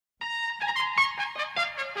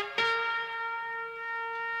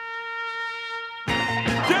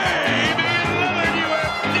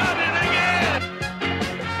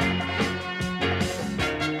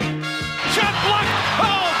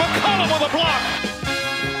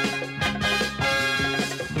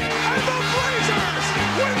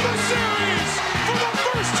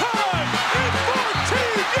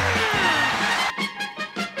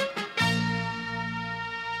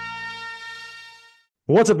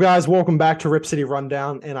What's up, guys? Welcome back to Rip City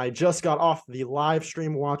Rundown. And I just got off the live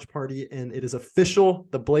stream watch party, and it is official.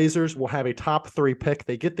 The Blazers will have a top 3 pick.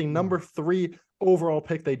 They get the number 3 overall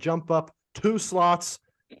pick. They jump up 2 slots,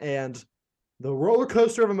 and the roller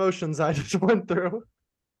coaster of emotions I just went through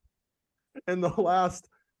in the last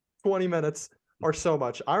 20 minutes are so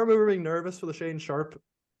much. I remember being nervous for the Shaedon Sharpe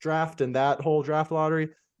draft and that whole draft lottery,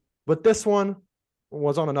 but this one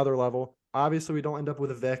was on another level. Obviously, we don't end up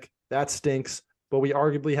with a Vic. That stinks. But we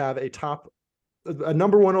arguably have a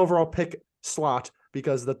number 1 overall pick slot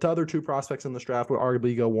because the other 2 prospects in this draft would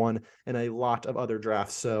arguably go 1 in a lot of other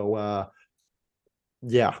drafts. So,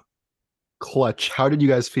 yeah. Clutch. How did you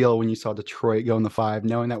guys feel when you saw Detroit go in the 5,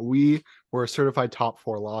 knowing that we were a certified top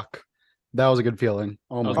 4 lock? That was a good feeling.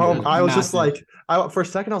 Oh my god. I was just like, for a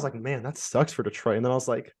second, I was like, man, that sucks for Detroit. And then I was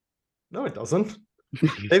like, no, it doesn't.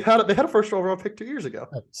 They had a first overall pick 2 years ago.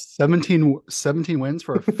 17 wins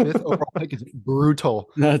for a 5th overall pick is brutal.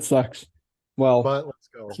 That sucks. Well, but let's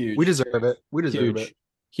go. Huge. We deserve it. We deserve it.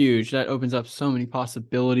 Huge. That opens up so many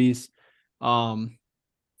possibilities.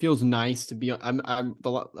 Feels nice to be on. I'm the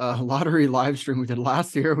lottery live stream we did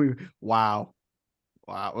last year. Wow,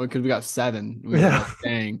 because we got 7.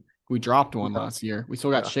 Dang, we dropped 1 last year. We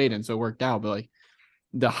still got Shaedon, so it worked out. But like,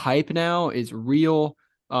 the hype now is real.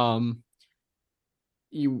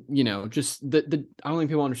 You know, just the I don't think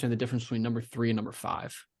people understand the difference between number 3 and number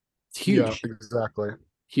 5. It's huge. Yeah, exactly.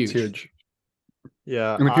 Huge. It's huge.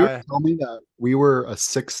 Yeah. And if you told me that we were a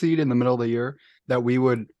 6 seed in the middle of the year, that we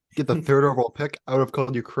would get the 3rd overall pick, I would have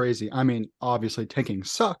called you crazy. I mean, obviously tanking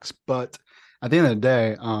sucks, but at the end of the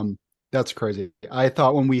day, that's crazy. I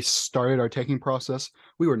thought when we started our tanking process,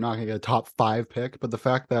 we were not going to get a top 5 pick, but the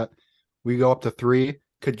fact that we go up to 3,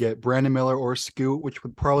 could get Brandon Miller or Scoot, which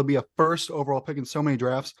would probably be a 1st overall pick in so many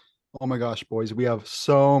drafts. Oh my gosh, boys, we have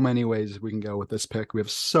so many ways we can go with this pick. We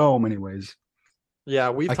have so many ways.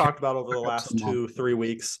 Yeah, we've talked about over the last 2-3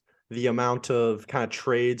 weeks the amount of kind of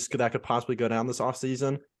trades that could possibly go down this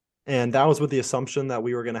offseason. And that was with the assumption that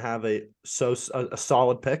we were going to have a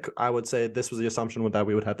solid pick. I would say this was the assumption that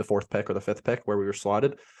we would have the 4th pick or the 5th pick where we were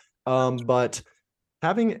slotted. But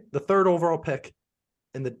having the 3rd overall pick,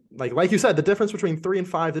 and like you said, the difference between 3 and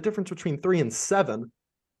 5, the difference between 3 and 7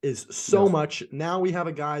 is so much. Now we have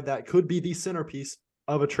a guy that could be the centerpiece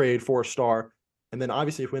of a trade for a star. And then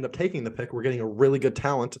obviously if we end up taking the pick, we're getting a really good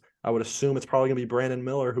talent. I would assume it's probably going to be Brandon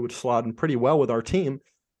Miller, who would slot in pretty well with our team.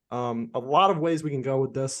 A lot of ways we can go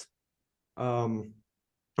with this. Joel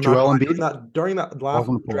Embiid during that last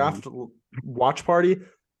draft watch party,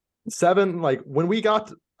 7, like when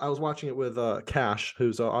I was watching it with Cash,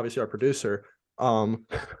 who's obviously our producer.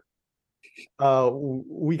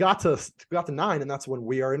 We got to 9, and that's when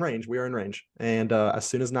we are in range. And as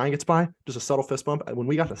soon as 9 gets by, just a subtle fist bump. When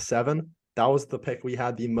we got to 7, that was the pick we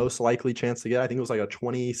had the most likely chance to get. I think it was like a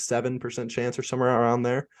 27% chance or somewhere around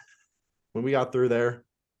there. When we got through there,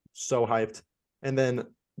 so hyped. And then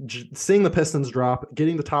seeing the Pistons drop,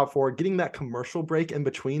 getting the top 4, getting that commercial break in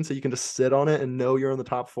between so you can just sit on it and know you're in the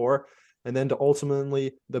top 4. And then to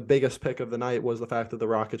ultimately, the biggest pick of the night was the fact that the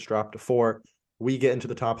Rockets dropped to 4. We get into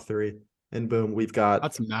the top 3, and boom,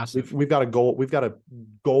 that's massive. We've got a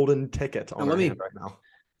golden ticket on our hand right now.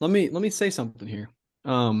 Let me say something here.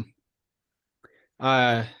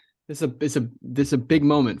 This is a big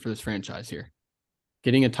moment for this franchise here.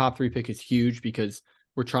 Getting a top 3 pick is huge because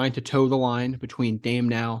we're trying to toe the line between Dame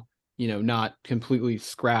now, not completely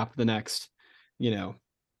scrap the next, 10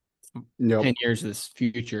 years of this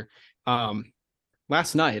future.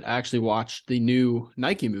 Last night I actually watched the new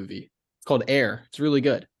Nike movie. It's called Air. It's really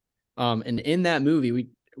good. And in that movie, we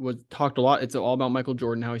talked a lot. It's all about Michael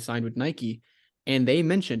Jordan, how he signed with Nike. And they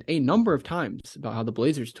mentioned a number of times about how the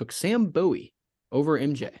Blazers took Sam Bowie over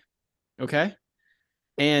MJ. Okay.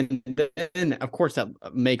 And then, of course, that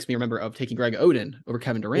makes me remember of taking Greg Oden over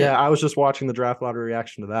Kevin Durant. Yeah, I was just watching the draft lottery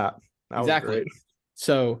reaction to that. Exactly. Was great.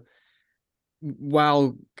 So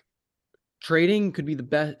while trading could be the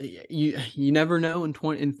best, you never know.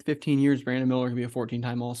 In 15 years, Brandon Miller could be a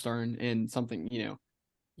 14-time All-Star and something, you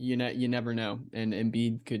never know. And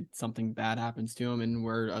Embiid something bad happens to him, and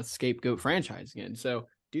we're a scapegoat franchise again. So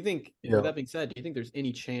do you think, with that being said, do you think there's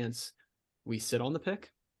any chance we sit on the pick?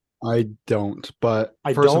 I don't, but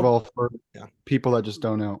first of all, for people that just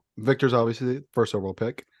don't know, Victor's obviously the 1st overall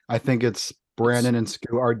pick. I think it's Brandon and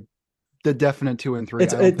Scoot are the definite 2 and 3.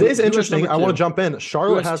 It is interesting. I want to jump in.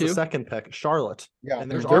 Charlotte has the 2nd pick. Charlotte. Yeah,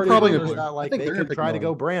 and they're probably that they could try to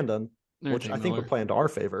go Brandon, which I think would play into our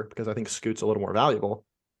favor because I think Scoot's a little more valuable.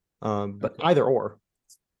 But either or,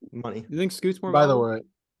 money. You think Scoot's more? By the way,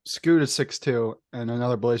 Scoot is 6'2", and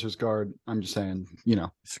another Blazers guard. I'm just saying,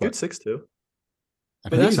 Scoot's 6'2".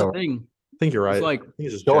 But that's the thing. think you're right. It's like I think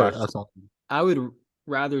he's just Sure, jacked. that's all. I would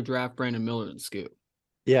rather draft Brandon Miller than Scoot.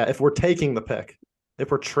 Yeah, if we're taking the pick. If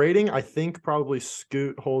we're trading, I think probably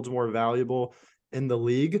Scoot holds more valuable in the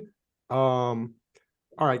league. All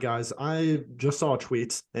right, guys. I just saw a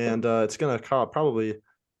tweet, and it's gonna probably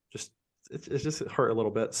just it's just hurt a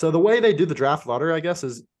little bit. So the way they do the draft lottery, I guess,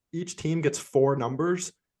 is each team gets 4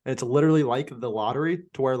 numbers, and it's literally like the lottery,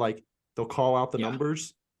 to where like they'll call out the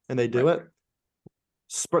numbers and they do it.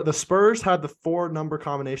 The Spurs had the 4-number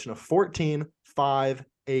combination of 14, 5,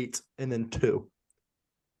 8, and then 2.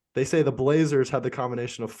 They say the Blazers had the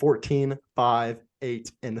combination of 14, 5,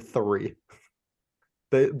 8, and 3.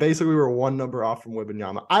 They basically were 1 number off from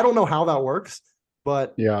Wembanyama. I don't know how that works,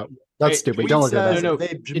 but Yeah, that's Hey, stupid. tweet Don't look at says that. No, they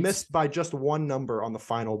it's- missed by just 1 number on the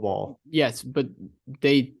final ball. Yes, but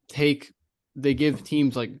they give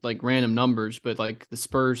teams like random numbers, but like the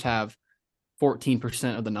Spurs have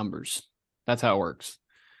 14% of the numbers. That's how it works.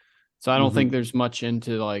 So I don't Mhm. think there's much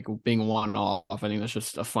into like being one off. I think that's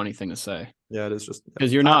just a funny thing to say Yeah, it is just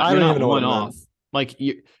because you're not I you're don't not even know what one it meant. off. Like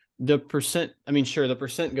the percent. I mean, sure, the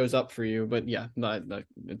percent goes up for you, but yeah,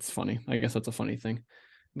 it's funny. I guess that's a funny thing.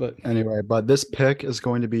 But Anyway, but this pick is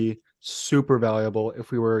going to be super valuable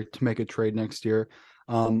if we were to make a trade next year.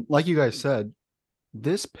 Like you guys said,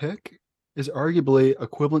 this pick is arguably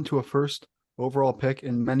equivalent to a first overall pick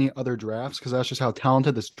in many other drafts because that's just how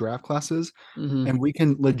talented this draft class is. mhm. And we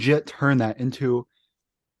can legit turn that into,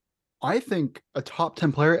 I think, a top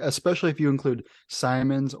 10 player, especially if you include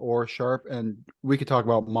Simons or Sharp. And we could talk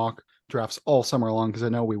about mock drafts all summer long because I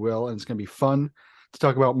know we will, and it's going to be fun to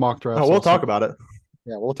talk about mock drafts. Oh, we'll all talk summer. about it.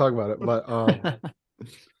 Yeah, we'll talk about it. But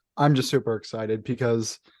I'm just super excited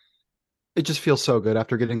because it just feels so good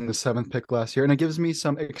after getting the 7th pick last year, and it gives me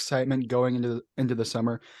some excitement going into the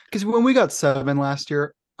summer. Because when we got 7 last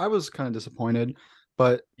year, I was kind of disappointed,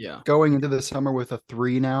 but Yeah. going into the summer with a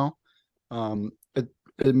 3 now,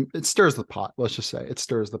 it stirs the pot. Let's just say it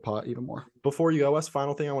stirs the pot even more. Before you go, Wes,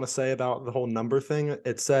 final thing I want to say about the whole number thing.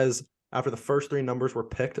 It says after the first 3 numbers were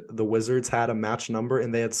picked, the Wizards had a match number,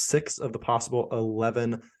 and they had 6 of the possible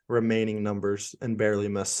 11 remaining numbers and barely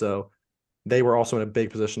missed. So they were also in a big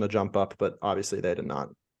position to jump up, but obviously they did not.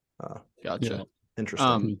 Gotcha.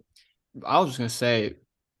 Interesting. I was just gonna say,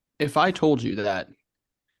 if I told you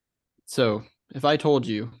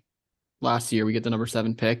last year we get the number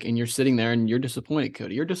 7 pick and you're sitting there and you're disappointed,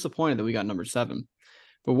 Cody, you're disappointed that we got number 7.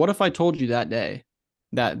 But what if I told you that day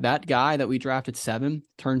that guy that we drafted 7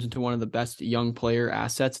 turns into one of the best young player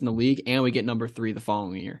assets in the league and we get number 3 the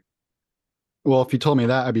following year? Well, if you told me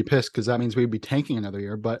that, I'd be pissed because that means we'd be tanking another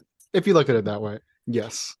year. But if you look at it that way,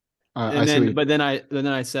 yes. And then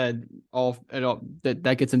I said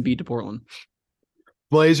that gets Embiid to Portland.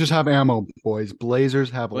 Blazers have ammo, boys. Blazers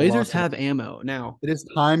have Ammo. Now, it is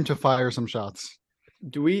time to fire some shots.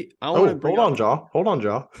 do we? I Oh, want to bring hold up, on, Jaw. Hold on,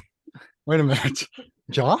 Jaw. Wait a minute.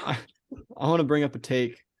 Jaw? I want to bring up a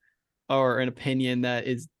take or an opinion that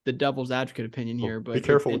is the devil's advocate opinion here, but Be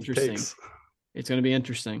careful it's with your interesting. takes. It's going to be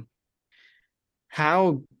interesting.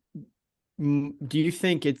 How do you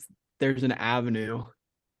think there's an avenue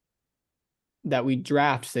that we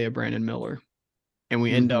draft, say, a Brandon Miller, and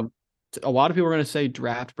we end up? A lot of people are going to say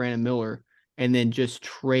draft Brandon Miller and then just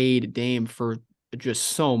trade Dame for just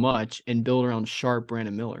so much and build around Sharp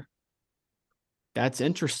Brandon Miller. That's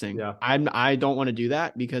interesting. Yeah. I don't want to do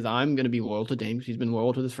that because I'm going to be loyal to Dame. He's been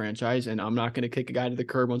loyal to this franchise, and I'm not going to kick a guy to the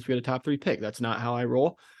curb once we get a top 3 pick. That's not how I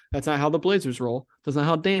roll. That's not how the Blazers roll. That's not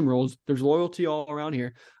how Dame rolls. There's loyalty all around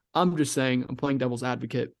here. I'm just saying, I'm playing devil's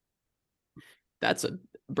advocate. That's a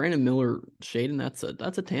Brandon Miller shade, and that's a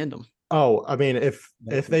tandem. Oh, I mean, if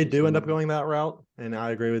That's they do end up interesting. going that route, and I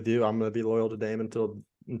agree with you, I'm going to be loyal to Dame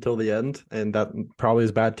until the end, and that probably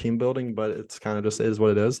is bad team building, but it's kind of just is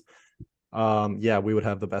what it is. Yeah, we would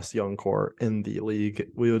have the best young core in the league.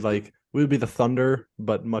 We would be the Thunder,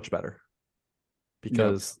 but much better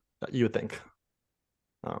because you would think.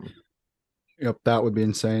 Yep, that would be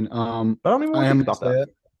insane. But I don't even I want to am think gonna about say that.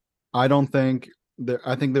 it. I don't think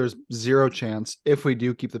I think there's 0 chance if we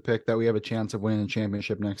do keep the pick that we have a chance of winning the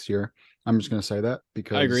championship next year. I'm just gonna say that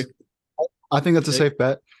because I agree. I think that's a Take. safe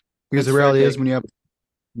bet because That's the fair reality is take. when you have that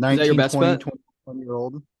 19, your best 20, bet?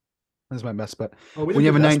 21-year-old. That's my best bet. Oh, we When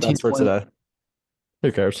you didn't have do a best bets 19, for 20 today.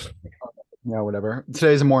 Who cares? Yeah, whatever.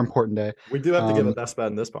 Today's a more important day. We do have to give a Um, best bet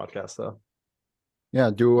in this podcast, though.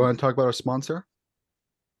 Yeah, do we want to talk about our sponsor?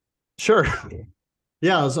 Sure.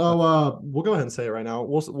 Yeah. So we'll go ahead and say it right now.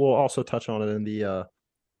 We'll also touch on it in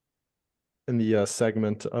the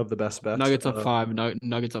segment of the best bets. Nuggets up 5.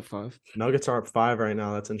 Nuggets up 5. Nuggets are up 5 right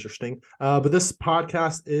now. That's interesting. But this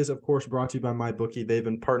podcast is, of course, brought to you by MyBookie. They've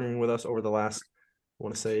been partnering with us over the last, I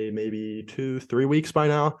want to say, maybe 2-3 weeks by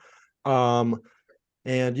now.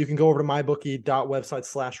 And you can go over to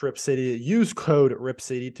mybookie.website/RipCity, use code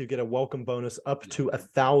RipCity to get a welcome bonus up to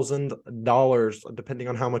 $1,000, depending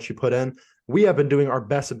on how much you put in. We have been doing our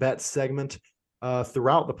best bet segment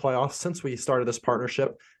throughout the playoffs since we started this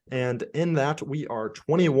partnership. And in that, we are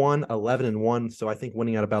 21, 11, and 1. So I think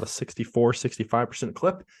winning at about a 64, 65%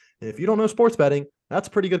 clip. And if you don't know sports betting, that's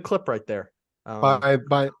a pretty good clip right there. By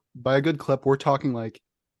a good clip, we're talking like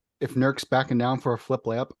if Nurk's backing down for a flip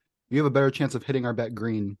layup, you have a better chance of hitting our bet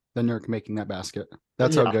green than Nurk making that basket.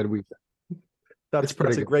 That's how good we. That's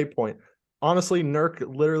a great point. Honestly, Nurk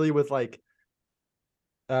literally with like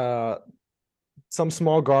some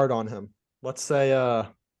small guard on him. Let's say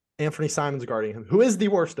Anthony Simons guarding him, who is the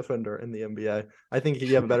worst defender in the NBA. I think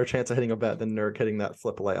he'd have a better chance of hitting a bet than Nurk hitting that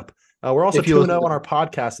flip layup. We're also 2-0 on our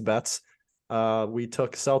podcast bets. We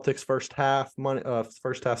took Celtics first half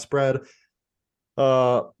spread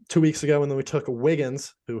 2 weeks ago, and then we took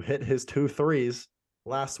Wiggins, who hit his 2 threes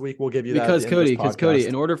last week. We'll give you that because Cody,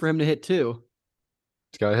 in order for him to hit 2,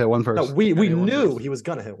 he's got to hit 1 first. No, we knew he was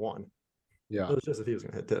gonna hit 1. Yeah, it was just if he was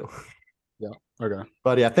gonna hit 2. Yeah. Okay.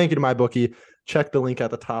 But yeah, thank you to MyBookie. Check the link at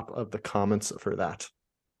the top of the comments for that.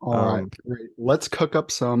 All right, great. Let's cook up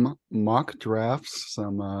some mock drafts.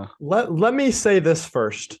 Let me say this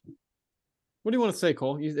first. What do you want to say,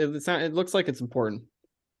 Cole? It looks like it's important.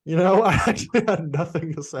 I actually had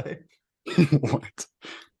nothing to say. What?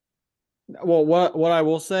 Well, what I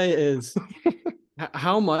will say is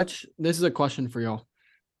how much, this is a question for y'all.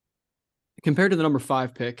 Compared to the number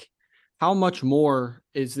 5 pick, how much more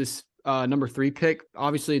is this number 3 pick?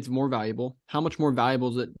 Obviously, it's more valuable. How much more valuable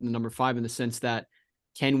is it the number 5 in the sense that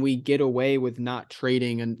can we get away with not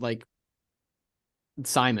trading and like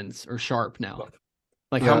Simons or Sharp now?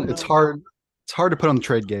 Like it's hard. It's hard to put on the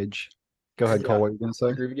trade gauge. Go ahead, Cole. What are you gonna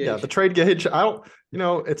say? Yeah, the trade gauge.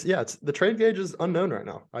 It's the trade gauge is unknown right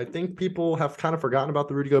now. I think people have kind of forgotten about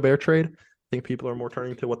the Rudy Gobert trade. I think people are more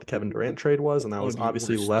turning to what the Kevin Durant trade was, and that was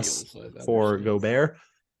obviously less for Gobert.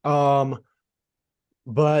 But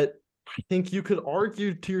I think you could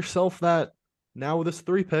argue to yourself that now with this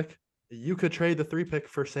 3 pick, you could trade the 3 pick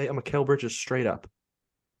for, say, a Mikal Bridges straight up.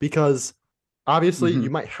 Because obviously you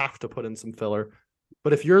might have to put in some filler.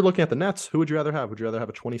 But if you're looking at the Nets, who would you rather have? Would you rather have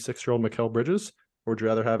a 26-year-old Mikal Bridges, or would you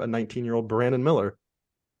rather have a 19-year-old Brandon Miller?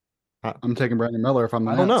 I'm taking Brandon Miller if I'm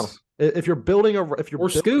the Nets. I don't know. If you're building a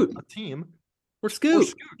team, or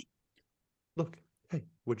Scoot. Look, hey,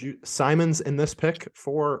 would you Simons in this pick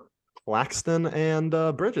for Claxton and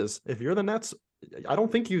Bridges? If you're the Nets, I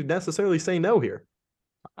don't think you necessarily say no here.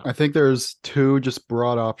 I think there's 2 just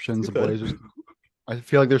broad options the Blazers. I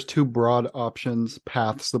feel like there's 2 broad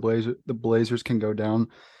paths the Blazers can go down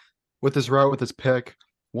with this route, with this pick.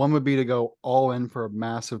 One would be to go all in for a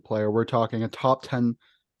massive player. We're talking a top 10,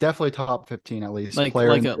 definitely top 15 at least. Like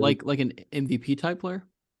an MVP type player?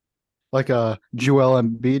 Like a Joel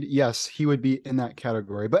Embiid. Yes, he would be in that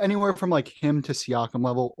category. But anywhere from like him to Siakam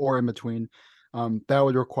level or in between, that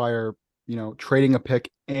would require, trading a pick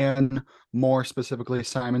and more specifically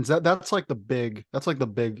Simons. That's like the big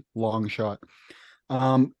long shot.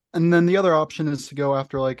 And then the other option is to go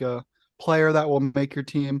after like a player that will make your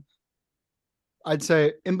team, I'd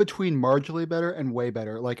say, in between marginally better and way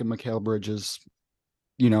better, like a Mikal Bridges,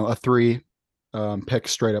 a 3 pick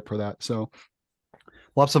straight up for that. So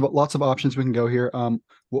lots of options we can go here.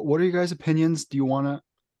 What are your guys' opinions? Do you want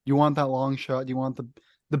that long shot? Do you want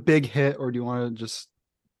the big hit, or do you want to just,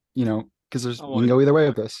 because you can go either way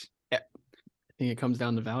with this. Yeah. I think it comes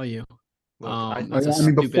down to value.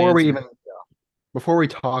 Before we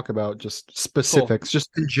talk about just specifics, just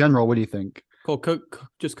in general, what do you think? Cool.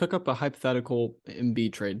 Just cook up a hypothetical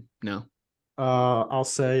Embiid trade now. I'll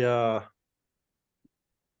say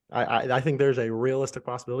I think there's a realistic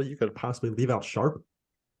possibility you could possibly leave out Sharp.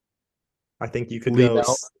 I think you could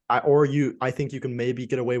I think you can maybe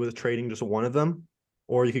get away with trading just one of them,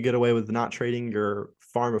 or you could get away with not trading your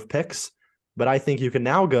farm of picks. But I think you can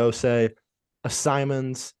now go, say, a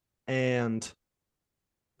Simons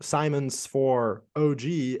for OG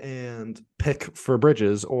and pick for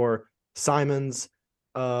Bridges, or Simons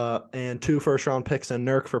and 2 first-round picks and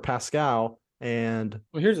Nurk for Pascal and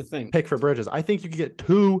here's the thing, pick for Bridges. I think you could get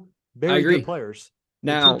 2 very good players.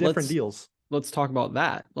 Now, 2 different deals. Let's talk about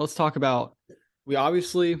that. Let's talk about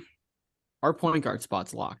our point guard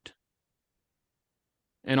spot's locked.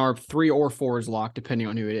 And our 3 or 4 is locked, depending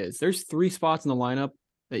on who it is. There's 3 spots in the lineup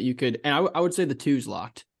that you could, and I would say the 2's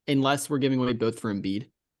locked, unless we're giving away both for Embiid.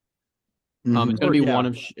 It's going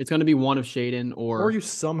to be one of Shaedon, or you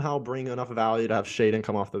somehow bring enough value to have Shaedon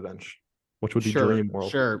come off the bench, which would be dream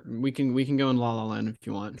world. Sure, we can go in La La Land if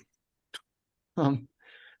you want.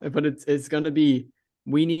 But it's going to be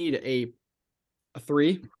We need a 3,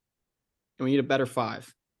 and we need a better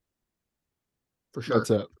 5 for sure. That's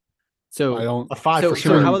it. So I don't. A 5 for so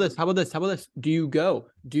sure. how about this? How about this? How about this? Do you go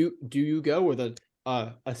with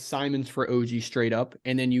a Simons for OG straight up,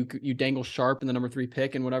 and then you dangle Sharp in the number 3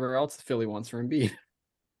 pick and whatever else Philly wants for Embiid,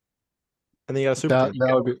 And then you got a super That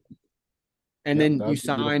team. would be. and Yeah, then that'd you be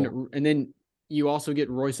sign, beautiful. and then you also get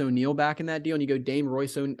Royce O'Neal back in that deal, and you go Dame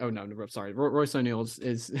Royce. Oh no, sorry, Royce O'Neal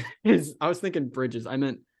is I was thinking Bridges. I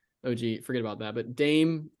meant OG. Forget about that. But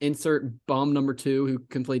Dame, insert bum number 2 who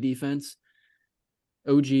can play defense.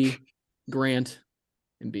 OG, Grant,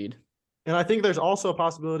 Embiid. And I think there's also a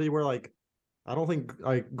possibility where like I don't think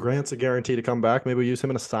like Grant's a guarantee to come back. Maybe we use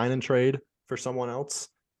him in a sign and trade for someone else.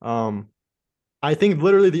 I think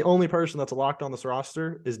literally the only person that's locked on this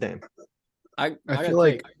roster is Dame. I feel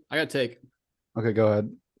like. I got to take. Okay, go ahead.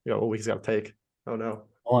 You know, what he's got to take. Oh no.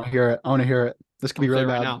 I want to hear it. I want to hear it. This could be I'm really saying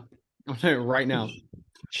bad. right now. I'm saying it right now.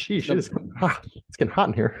 Sheesh, The- it's getting hot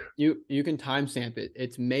in here. You can timestamp it.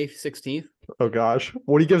 It's May 16th. Oh gosh.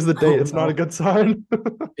 When he gives the date, Oh, it's not a no. good sign.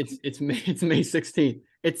 It's May 16th.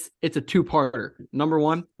 It's a 2-parter. Number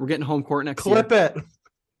 1, we're getting home court next year. Clip it.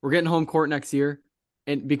 We're getting home court next year.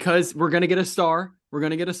 And because we're gonna get a star,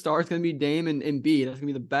 It's gonna be Dame and Embiid. That's gonna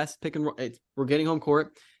be the best pick and roll. We're getting home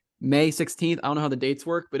court May 16th. I don't know how the dates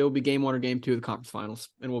work, but it'll be game 1 or game 2 of the conference finals,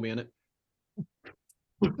 and we'll be in it.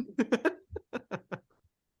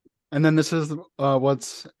 And then this is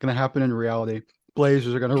what's going to happen in reality.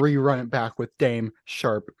 Blazers are going to rerun it back with Dame,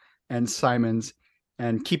 Sharp, and Simons,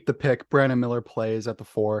 and keep the pick. Brandon Miller plays at the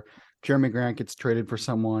 4. Jeremy Grant gets traded for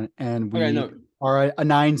someone, and we are a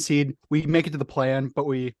 9 seed. We make it to the plan, but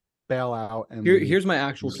we bail out. And Here's my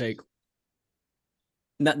actual take.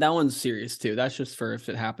 That one's serious too. That's just for if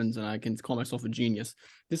it happens, and I can call myself a genius.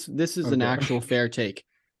 This is an Okay. actual fair take.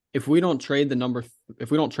 If we don't trade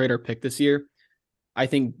our pick this year, I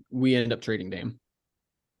think we end up trading Dame.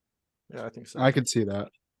 Yeah, I think so. I could see that,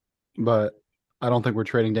 but I don't think we're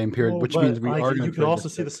trading Dame. Period. Well, which but, means we like, are. Going You to could also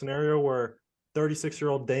see the scenario where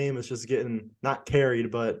 36-year-old Dame is just getting not carried,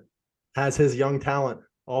 but has his young talent.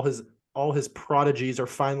 All his prodigies are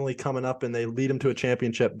finally coming up, and they lead him to a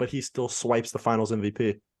championship. But he still swipes the Finals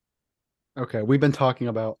MVP. Okay, we've been talking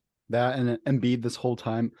about that and Embiid this whole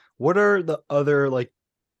time. What are the other like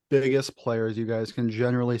biggest players you guys can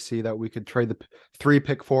generally see that we could trade the 3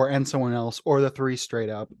 pick for and someone else, or the 3 straight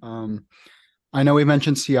up? I know we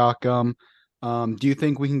mentioned Siakam. Do you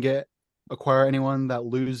think we can acquire anyone that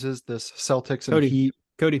loses this Celtics and Heat?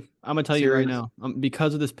 Cody, I'm gonna tell you right series? now.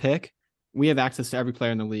 Because of this pick, we have access to every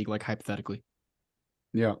player in the league, like hypothetically,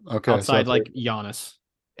 Yeah. Okay. outside like Giannis,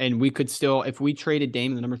 and we could still, if we traded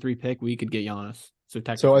Dame in the number 3 pick, we could get Giannis. So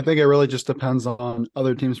technically, So I think it really just depends on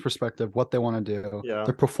other teams' perspective, what they want to do, Yeah.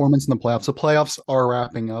 their performance in the playoffs. The playoffs are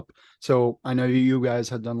wrapping up. So I know you guys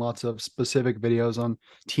had done lots of specific videos on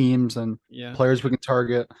teams and yeah. players we can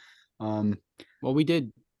target. Well, we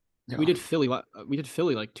did Yeah. Philly. We did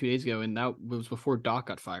Philly like 2 days ago, and that was before Doc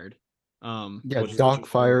got fired. Yeah, Which is Doc interesting.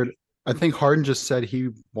 fired. I think Harden just said he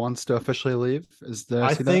wants to officially leave.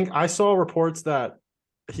 I think I saw reports that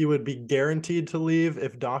he would be guaranteed to leave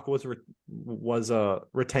if Doc was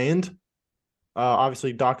retained.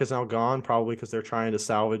 Obviously, Doc is now gone, probably because they're trying to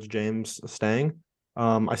salvage James staying.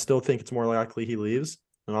 I still think it's more likely he leaves,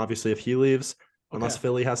 and obviously, if he leaves, unless Okay.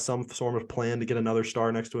 Philly has some sort of plan to get another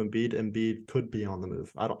star next to Embiid, Embiid could be on the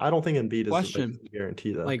move. I don't think Embiid is Question. a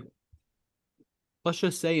guarantee though. Like, let's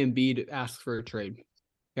just say Embiid asks for a trade.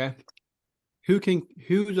 Okay,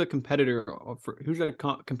 who's a competitor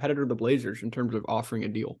competitor to the Blazers in terms of offering a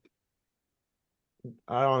deal?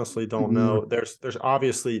 I honestly don't know. There's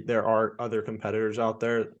obviously there are other competitors out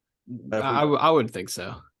there. I would think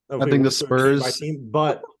so. Okay, I think the we're team by Spurs- team,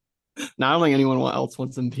 but Not only anyone else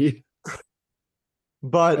wants Embiid.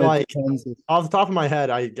 like depends if- off the top of my head,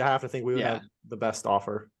 I have to think we would Yeah. have the best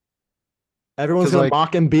offer. Everyone's 'Cause, gonna like-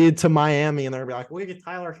 mock Embiid to Miami, and they're gonna be like, "We get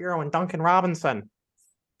Tyler Hero and Duncan Robinson."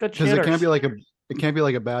 Good because it can't shooters. be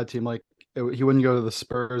like a bad team. Like he wouldn't go to the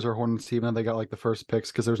Spurs or Hornets team, and they got like the first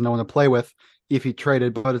picks because there's no one to play with if he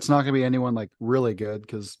traded. But it's not going to be anyone like really good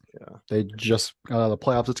because Yeah. they just got out of the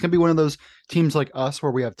playoffs. It's going to be one of those teams like us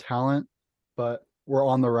where we have talent, but we're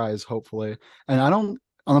on the rise, hopefully. And I don't,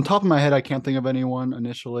 on the top of my head, I can't think of anyone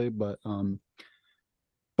initially, but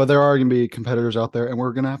there are going to be competitors out there, and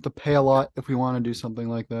we're going to have to pay a lot if we want to do something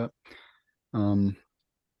like that.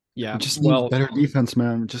 Yeah, Just need better defense,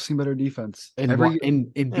 man. Just need better defense. and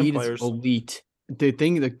Embiid players. is elite. The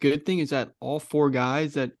good thing is that all 4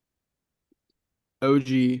 guys that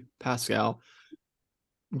OG, Pascal,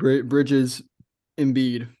 Bridges,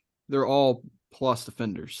 Embiid, they're all plus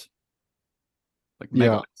defenders. Like Yeah.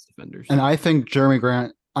 mega defenders. And I think Jeremy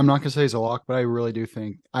Grant, I'm not gonna say he's a lock, but I really do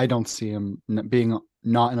think I don't see him being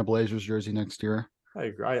not in a Blazers jersey next year. I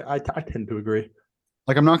agree. I tend to agree.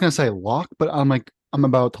 Like I'm not gonna say lock, but I'm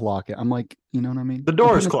about to lock it. I'm like, you know what I mean? The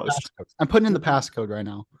door I'm is putting in the closed. passcode. I'm putting in the passcode right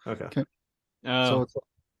now. Okay. Okay. Oh, So it's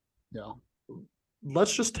yeah.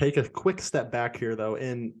 Let's just take a quick step back here though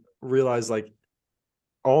and realize like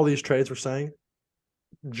all these trades we're saying,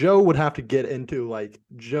 Joe would have to get into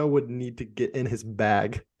Joe would need to get in his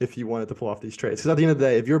bag if you wanted to pull off these trades. Because at the end of the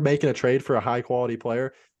day, if you're making a trade for a high quality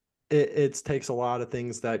player, it takes a lot of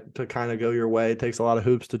things that to kind of go your way. It takes a lot of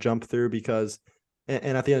hoops to jump through because,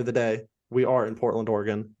 and at the end of the day, we are in Portland,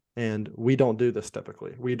 Oregon, and we don't do this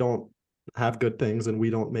typically. We don't have good things, and we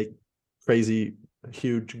don't make crazy,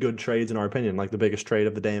 huge, good trades in our opinion. Like the biggest trade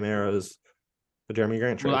of the Dame era is the Jeremy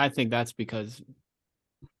Grant trade. well, I think that's because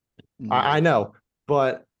I know,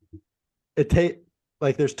 but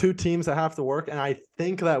there's two teams that have to work, and I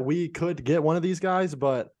think that we could get one of these guys,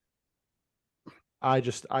 but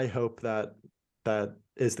I hope that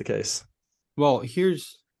is the case. Well,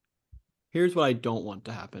 here's what I don't want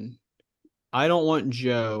to happen. I don't want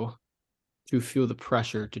Joe to feel the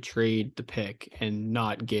pressure to trade the pick and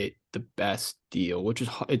not get the best deal, which is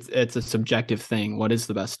it's a subjective thing. What is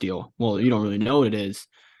the best deal? Well, you don't really know what it is,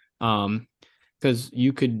 because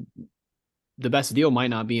the best deal might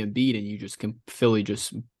not be Embiid, and you just Philly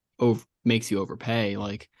just makes you overpay.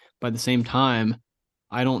 Like, by the same time,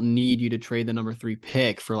 I don't need you to trade the number 3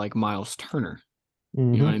 pick for like Miles Turner. You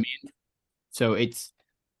know what I mean? So it's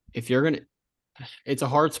a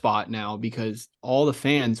hard spot now because all the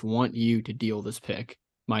fans want you to deal this pick,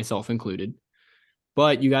 myself included,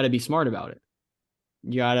 but you got to be smart about it.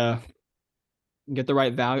 You got to get the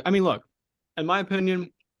right value. I mean, look, in my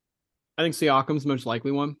opinion, I think Siakam's the most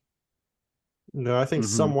likely one. No, I think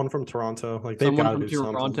someone from Toronto, they've got to do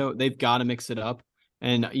Toronto, something. they've got to mix it up.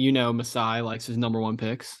 And Masai likes his number 1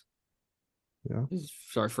 picks. Yeah.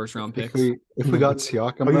 Sorry, first round picks. If we got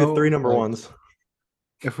Siakam, I'll give you though, 3 number ones.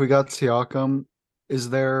 If we got Siakam, is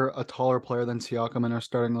there a taller player than Siakam in our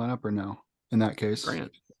starting lineup or no? In that case,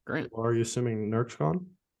 Grant. Well, are you assuming Nurk's gone?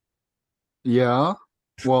 Yeah.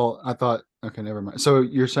 Well, I thought. Okay, never mind. So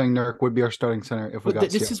you're saying Nurk would be our starting center if we But got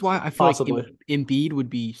this Siakam. is why I feel Possibly. like Embiid would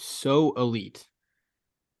be so elite,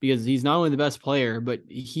 because he's not only the best player, but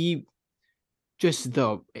he just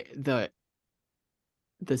the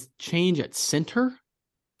change at center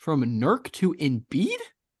from Nurk to Embiid.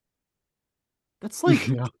 That's like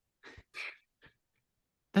Yeah.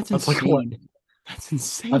 that's That's insane. like what? That's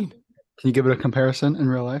insane. Can you give it a comparison in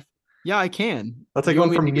real life? Yeah, I can. That's Do like you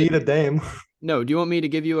want going from me to give- Dame. No, do you want me to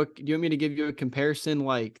give you a comparison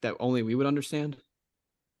like that only we would understand?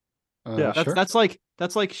 Yeah, Sure. That's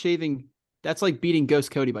like shaving. That's like beating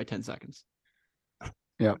Ghost Cody by 10 seconds.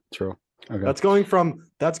 Yeah, true. Okay. That's going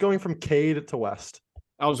from Cade to West.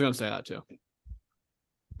 I was gonna say that too.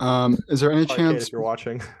 Is there any Sorry, Cade, chance? if you're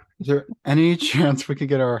watching? Is there any chance we could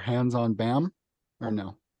get our hands on Bam, or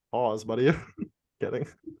no? Pause, buddy. Kidding.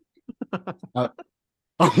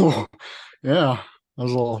 Oh, yeah. That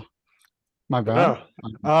was a little. My bad.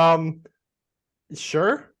 No.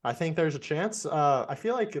 Sure. I think there's a chance. I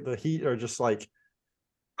feel like the Heat are just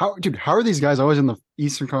How are these guys always in the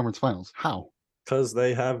Eastern Conference Finals? How? because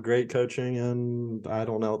they have great coaching, and I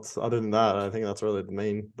don't know. Other than that, I think that's really the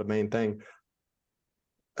main thing.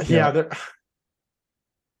 Yeah,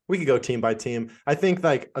 we could go team by team. I think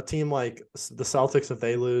like a team like the Celtics, if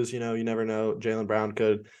they lose, you never know. Jaylen Brown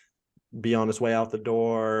could be on his way out the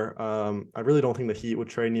door. I really don't think the Heat would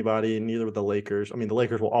trade anybody. Neither would the Lakers. I mean, the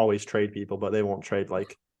Lakers will always trade people, but they won't trade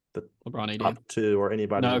like the LeBron AD. top 2 or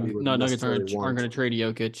anybody. that we would Nuggets necessarily aren't going want. to trade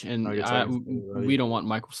Jokic, and Nuggets aren't gonna trade anybody. we don't want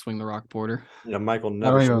Michael Swing the Rock Porter. Yeah, Michael don't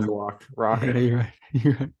never even- should rock. Yeah, you're right.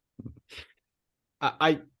 You're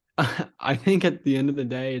right. I think at the end of the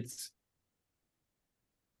day, it's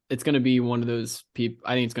going to be one of those people.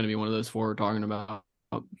 I think it's going to be one of those 4 we're talking about.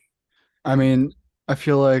 I mean, I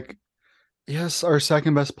feel like yes, our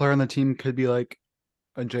second best player on the team could be like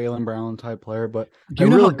a Jaylen Brown type player, but Do you I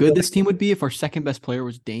know how really good feel this team would be if our second best player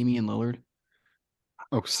was Damian Lillard?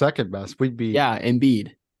 second best, we'd be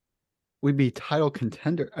Embiid. we'd be title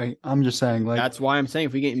contender. I'm just saying, like That's why I'm saying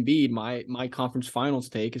if we get Embiid, my conference finals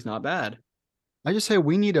take is not bad. I just say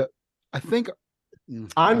we need a. I think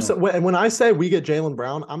When I say we get Jaylen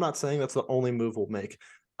Brown, I'm not saying that's the only move we'll make.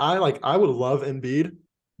 I would love Embiid,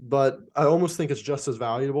 but I almost think it's just as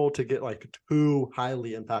valuable to get like 2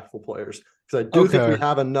 highly impactful players because I do think we Okay.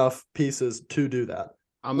 have enough pieces to do that.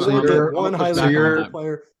 I'm We'll So get you're- one I'm highly pushing back on impactful that.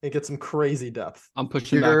 player and get some crazy depth. I'm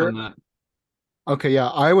pushing back You're- on that. Okay, yeah,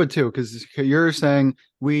 I would too, because you're saying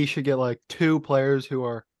we should get like 2 players who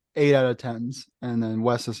are 8 out of 10s, and then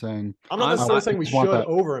Wes is saying I'm not I'm- necessarily I saying we just want should that.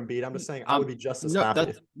 over Embiid. I'm just saying I would be just as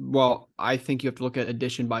happy. Well, I think you have to look at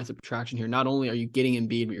addition by subtraction here. Not only are you getting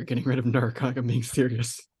Embiid, but you're getting rid of Nurk. Like, I'm being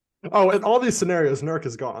serious. Oh, in all these scenarios, Nurk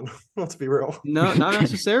is gone. Let's be real. No, not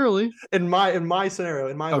necessarily. In my scenario,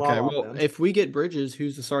 in my Okay, La La well, Land, if we get Bridges,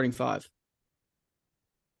 who's the starting 5?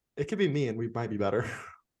 it could be me, and we might be better.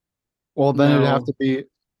 Well, then it'd have No. to be,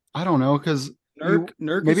 I don't know, because Nurk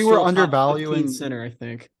maybe is we're still top 15 undervaluing- center, I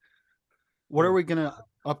think. what are we gonna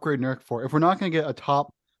upgrade Nurk for? If we're not gonna get a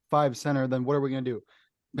top 5 center, then what are we gonna do?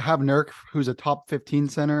 Have Nurk, who's a top 15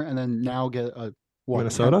 center, and then now get a what?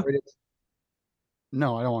 Minnesota? 10th rated-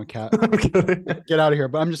 No, I don't want Cat. I'm kidding. Get out of here.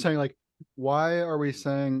 But I'm just saying, like, why are we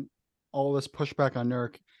saying all this pushback on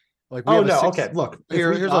Nurk? Like, we Oh have a no, six- okay. Look, if Here,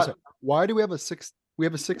 we here's got- also why do we have a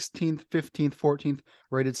 16th, 15th, 14th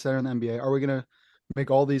rated center in the NBA? Are we gonna make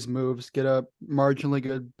all these moves, get a marginally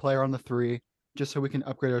good player on the 3, just so we can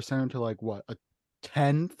upgrade our center to like what, a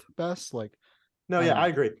 10th best? Like, No, I yeah, don't know. I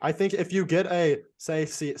agree. I think if you get a say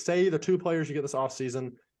the 2 players you get this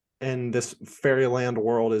offseason in this fairyland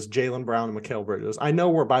world is Jaylen Brown and Mikal Bridges. I know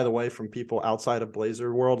we're, by the way, from people outside of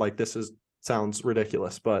Blazer world, like this sounds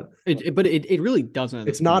ridiculous, but It really doesn't. at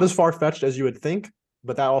it's this not point. as far fetched as you would think.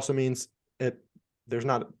 But that also means there's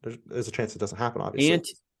a chance it doesn't happen,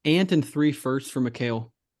 obviously. Ant and 3 firsts for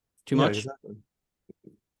McHale. Too Yeah, much? exactly.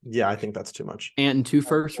 Yeah, I think that's too much. Ant and 2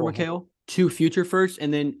 firsts for McHale. 2 future firsts,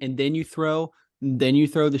 and then you throw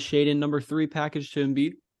the shade in number 3 package to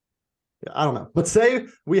Embiid. Yeah, I don't know. But say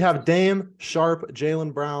we have Dame, Sharp,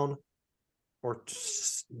 Jaylen Brown, or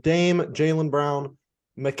Dame, Jaylen Brown,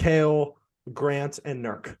 Mikal, Grant, and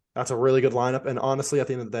Nurk. That's a really good lineup. And honestly, at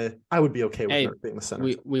the end of the day, I would be okay with Hey, Nurk being the center.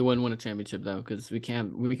 We wouldn't win a championship though, because we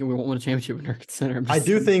won't win a championship with Nurk at center. I'm I just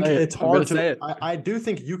do gonna think say it. it's I'm gonna hard say to. it. I do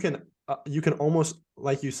think you can almost,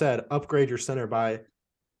 like you said, upgrade your center by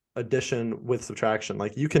addition with subtraction.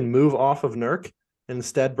 Like you can move off of Nurk and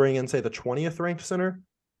instead bring in, say, the 20th ranked center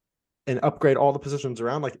and upgrade all the positions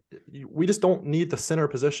around. Like we just don't need the center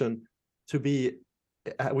position to be.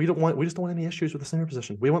 We just don't want any issues with the center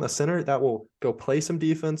position. We want a center that will go play some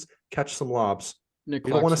defense, catch some lobs. Nick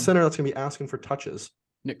We don't want a Claxton. center that's going to be asking for touches.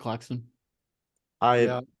 Nick Claxton. yeah. I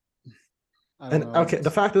don't And know. okay, the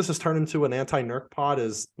fact this has turned into an anti-Nurk pod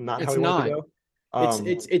is not how It's we want it to not.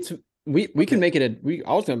 go. It's we can make it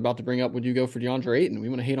I was about to bring up, would you go for DeAndre Ayton? We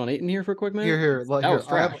want to hate on Ayton here for a quick minute? Here, That here. was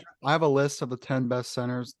trash. I have a list of the 10 best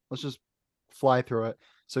centers. Let's just fly through it.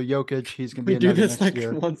 So Jokic, he's gonna We be a do Nugget this next like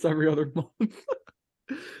year. once every other month.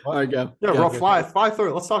 All right, go. Yeah, Go. bro, fly through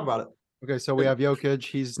it. Let's talk about it. Okay, so we have Jokic,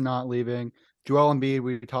 he's not leaving. Joel Embiid,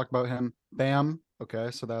 we talked about him. Bam.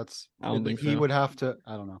 Okay, so that's I don't think he so. would have to.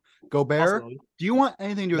 I don't know. Gobert. Possibility. Do you want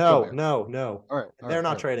anything to do with No, Gobert? no. All right, They're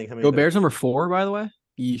not trading him. Go either. Bears number 4, by the way.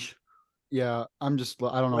 Yeesh. Yeah, I don't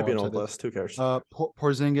know. Might be an what old upset it is. list. Who cares?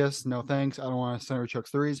 Porzingis, no thanks. I don't want to center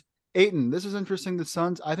Chuck's threes. Aiton, this is interesting. The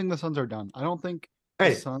Suns. I think the Suns are done. I don't think.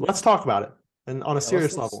 Hey, Suns- let's talk about it. And on a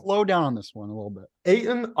serious let's level, slow down on this one a little bit.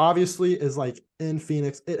 Ayton obviously is like in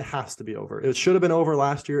Phoenix. It has to be over. It should have been over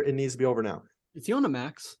last year. It needs to be over now. Is he on a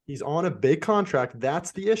max? He's on a big contract.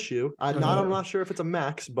 That's the issue. I'm not sure if it's a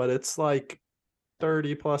max, but it's like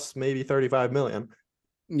 30 plus, maybe 35 million.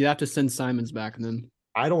 You have to send Simons back then.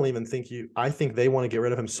 I don't even think I think they want to get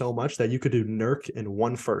rid of him so much that you could do Nurk in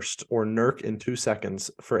 1 first or Nurk in 2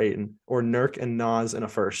 seconds for Ayton or Nurk and Nas in a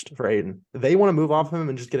first for Ayton. They want to move off him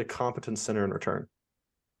and just get a competent center in return.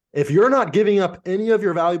 If you're not giving up any of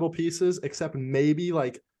your valuable pieces except maybe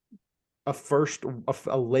like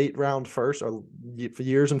a late round first or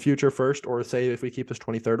years in future first, or say if we keep this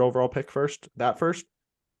 23rd overall pick first,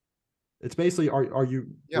 it's basically, would you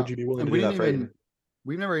be willing And to do that for Ayton?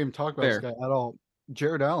 we've never even talked about Fair. this guy at all.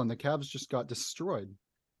 Jared Allen, the Cavs just got destroyed.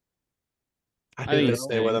 I I think think they it's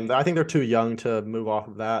stay with him. I think they're too young to move off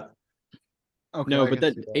of that. Okay, No, I but can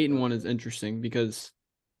that see 8 and 1 is interesting because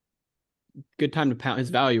good time to pound. His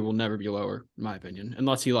value will never be lower, in my opinion,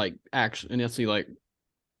 unless he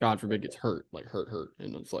God forbid gets hurt, like hurt,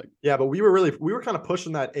 and it's like Yeah, but we were kind of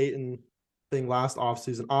pushing that Ayton thing last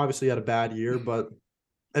offseason. Obviously, he had a bad year, but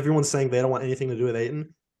everyone's saying they don't want anything to do with Ayton.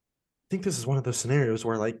 I think this is one of those scenarios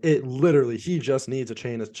where like he just needs a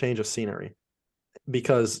change of scenery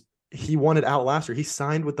because he wanted out last year. He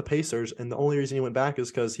signed with the Pacers, and the only reason he went back is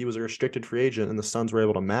because he was a restricted free agent, and the Suns were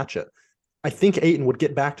able to match it. I think Ayton would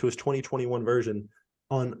get back to his 2021 version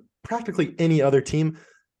on practically any other team,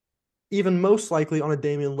 even most likely on a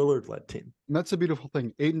Damian Lillard-led team. And that's a beautiful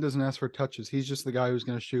thing. Aiden doesn't ask for touches. He's just the guy who's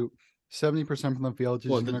going to shoot 70% from the field.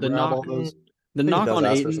 He's Well, going the to grab all knock- those. the I think he knock does on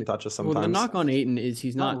ask for some Ayton. touches Well, sometimes. the knock on Ayton is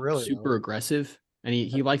he's Not not really, super though. aggressive, and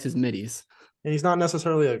he likes his middies. And he's not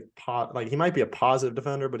necessarily like he might be a positive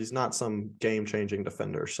defender, but he's not some game changing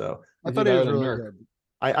defender. So I Is he thought he better was than really Nurk? good.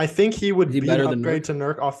 I think he would Is he be an better than upgrade Nurk? to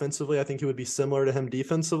Nurk offensively. I think he would be similar to him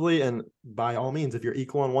defensively. And by all means, if you're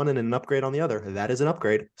equal on one and an upgrade on the other, that is an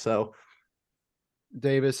upgrade. So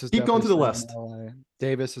Davis is keep going definitely through the staying list. in LA.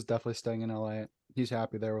 Davis is definitely staying in LA. He's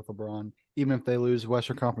happy there with LeBron. Even if they lose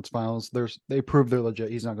Western Conference Finals, they prove they're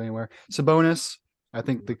legit. He's not going anywhere. Sabonis, I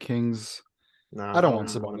think the Kings. Nah, I don't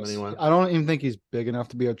want want him Sabonis. anyway. I don't even think he's big enough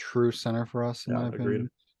to be a true center for us, in Yeah, my agreed. opinion.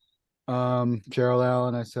 Gerald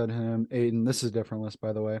Allen, I said him. Aiden, this is a different list,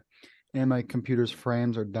 by the way. And my computer's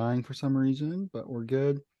frames are dying for some reason, but we're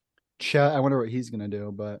good. Chet, I wonder what he's gonna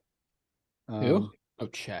do, but Who? Oh,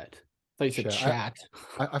 Chet. I thought you said Chet.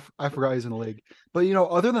 Chat. I forgot he's in the league. But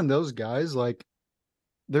other than those guys, like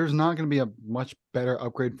there's not gonna be a much better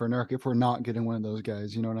upgrade for Nurk if we're not getting one of those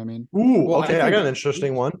guys. You know what I mean? Ooh, Well, I okay. I think got an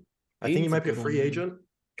interesting one. I think he Aiden's a might be a good free one. agent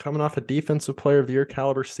coming off a defensive player of the year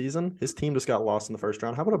caliber season. His team just got lost in the first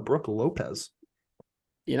round. How about a Brooke Lopez?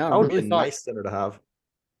 You know, That I would be really a thought. nice center to have.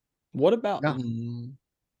 What about? Yeah.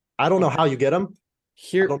 I don't know how you get him. I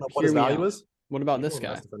Hear don't know what hear his me value out. is. What about He's this one of the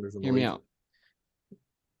guy? best defenders in the Hear me league. out.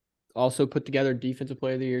 Also put together defensive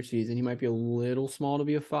player of the year season. He might be a little small to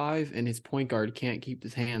be a 5, and his point guard can't keep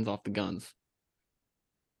his hands off the guns.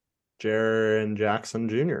 Jaren Jackson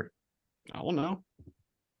Jr. I don't know.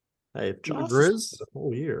 Hey, Josh Grizz? the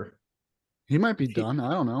whole year. He might be done.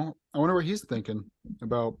 I don't know. I wonder what he's thinking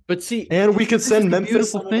about. But see, And we could this is send the Memphis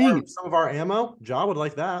beautiful thing. some of our ammo. Ja would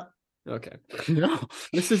like that. Okay. Yeah.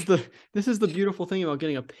 This is the beautiful thing about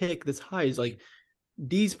getting a pick this high is like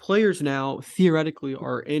these players now theoretically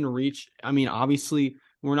are in reach. I mean, obviously,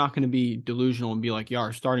 we're not going to be delusional and be like, yeah,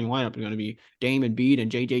 our starting lineup is going to be Dame and Bede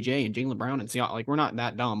and JJJ and Jaylen Brown and Siakam. Like, we're not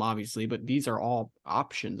that dumb, obviously, but these are all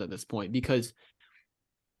options at this point because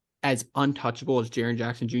as untouchable as Jaren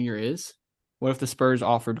Jackson Jr. is, what if the Spurs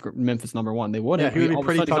offered Memphis number 1? They wouldn't. Yeah, he would All be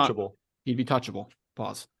of a pretty sudden touchable. he'd be touchable.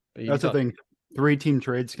 Pause. But he'd be That's the touchable. thing. 3-team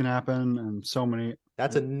trades can happen, and so many.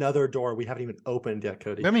 That's another door we haven't even opened yet,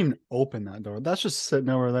 Cody. We haven't even opened that door. That's just sitting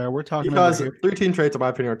over there. We're talking Because over here. 3-team trades, in my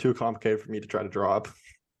opinion, are too complicated for me to try to draw up.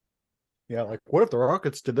 Yeah, like what if the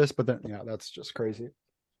Rockets did this? But then, yeah, that's just crazy.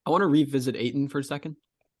 I want to revisit Aiton for a second.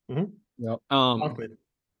 Mhm. Yep. Talk to me.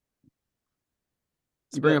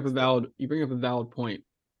 You bring up a valid point.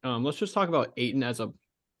 Let's just talk about Aiton as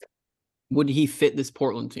would he fit this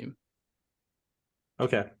Portland team?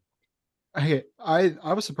 Okay. Hey, I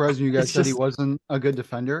was surprised when you guys It's said he just- wasn't a good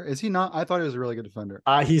defender. Is he not? I thought he was a really good defender.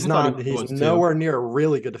 He's I thought not. he was He's too. nowhere near a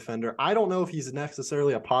really good defender. I don't know if he's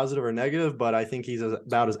necessarily a positive or negative, but I think he's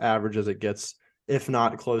about as average as it gets, if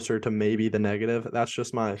not closer to maybe the negative. That's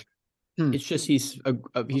just my. It's just he's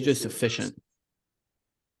just efficient.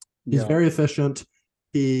 He's Yeah. very efficient.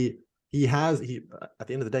 He at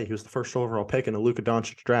the end of the day, he was the first overall pick in a Luka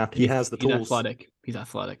Doncic draft. He has the He's tools. athletic. He's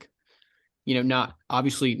athletic. Not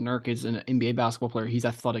obviously Nurk is an NBA basketball player. He's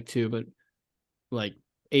athletic too, but like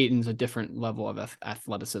Aiton's a different level of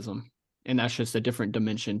athleticism, and that's just a different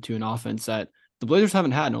dimension to an offense that the Blazers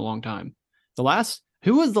haven't had in a long time.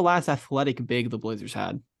 Who was the last athletic big the Blazers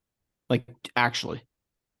had? Like actually,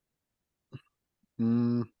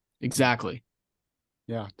 exactly.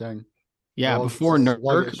 Yeah, dang. Yeah, Well, before it's Nurk,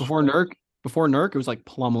 sluggish. before Nurk, it was like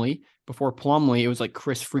Plumlee. Before Plumlee, it was like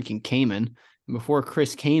Chris freaking Kaman. And before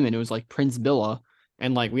Chris Kaman, it was like Prince Billa.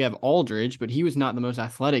 And like we have Aldridge, but he was not the most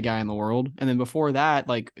athletic guy in the world. And then before that,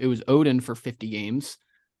 like it was Odin for 50 games.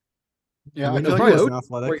 Yeah, I Wendell feel Carter like was Odin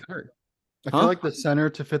athletic. before he hurt. I feel Huh? like the center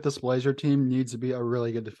to fit this Blazer team needs to be a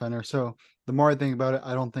really good defender. So the more I think about it,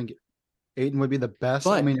 I don't think Aiton would be the best.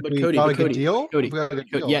 I mean, if we got a good deal, if we got a good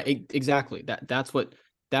deal. Yeah, exactly.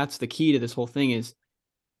 That's the key to this whole thing is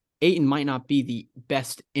Aiton might not be the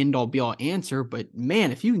best end all be all answer, but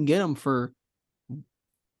man, if you can get him for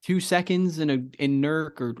 2 seconds in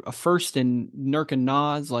Nurk or a first in Nurk and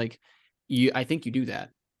Nas, like I think you do that.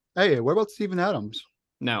 Hey, what about Steven Adams?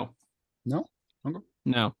 No. No? Okay.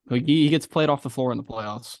 No. He gets played off the floor in the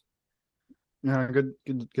playoffs. Yeah, good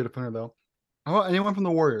defender though. How about anyone from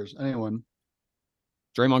the Warriors? Anyone?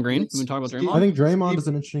 Draymond Green? It's We talk about Steve- Draymond? I think Draymond Steve- is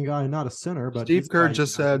an interesting guy, not a center, but Steve he's a Kerr guy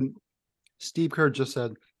just you can- said. Steve Kerr just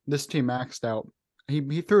said this team maxed out.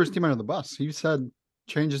 He threw his team under the bus. He said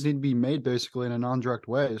changes need to be made basically in a non-direct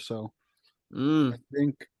way. So Mm.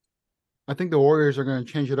 I think the Warriors are going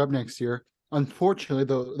to change it up next year. Unfortunately,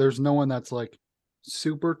 though, there's no one that's like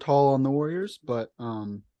super tall on the Warriors. But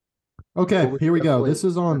Okay, But we here we go. definitely-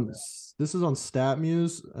 This is on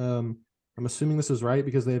StatMuse. I'm assuming this is right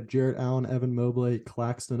because they have Jarrett Allen, Evan Mobley,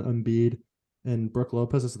 Claxton, Embiid, and Brooke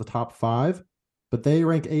Lopez as the top 5, but they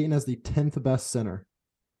rank Aiton as the 10th best center,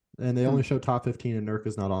 and they only show top 15, and Nurk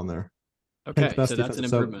is not on there. Okay, Tenth best so that's an defense.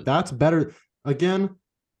 So improvement. that's better. Again,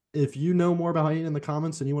 if you know more about Ayton in the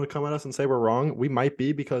comments and you want to come at us and say we're wrong, we might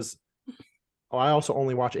be because I also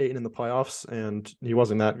only watch Ayton in the playoffs and he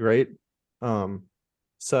wasn't that great. But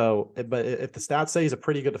if the stats say he's a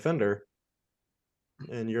pretty good defender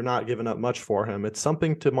and you're not giving up much for him, it's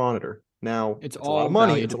something to monitor. Now, It's a lot all of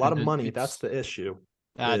money. value It's a lot of dependent. money. That's the issue.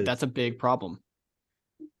 That's a big problem,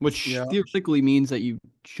 which Yeah. theoretically means that you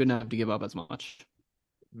shouldn't have to give up as much.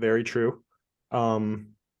 Very true.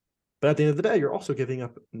 But at the end of the day, you're also giving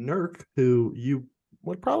up Nurk, who you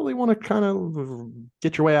would probably want to kind of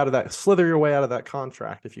get your way out of that, slither your way out of that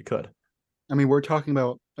contract if you could. I mean, we're talking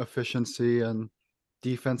about efficiency and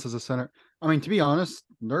defense as a center. I mean, to be honest,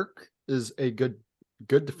 Nurk is a good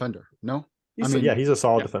defender. No, He's a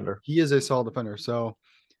solid yeah. defender. he is a solid defender. So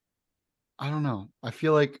I don't know. I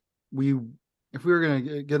feel like if we were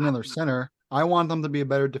gonna get another center, I want them to be a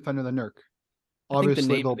better defender than Nurk. I think the Obviously,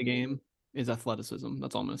 name they'll of the game is athleticism.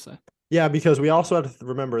 That's all I'm going to say. Yeah, because we also have to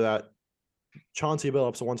remember that Chauncey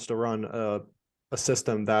Billups wants to run a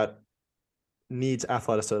system that needs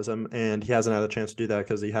athleticism, and he hasn't had a chance to do that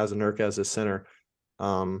because he has a Nurk as his center.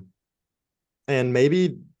 And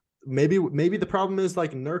maybe the problem is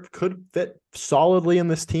like Nurk could fit solidly in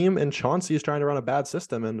this team, and Chauncey is trying to run a bad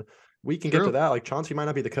system, and we can get to True. that. Like Chauncey might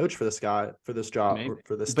not be the coach for this guy, for this job, Maybe.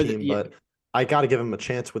 for this But, team, yeah. but I got to give him a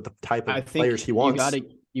chance with the type I of think players he wants.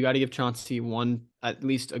 You got to give Chauncey at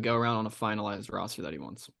least a go around on a finalized roster that he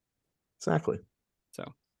wants. Exactly. So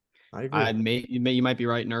I agree. You might be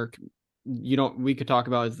right, Nurk. We could talk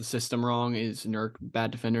about, is the system wrong? Is Nurk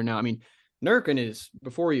bad defender now? I mean, Nurk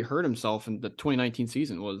before he hurt himself in the 2019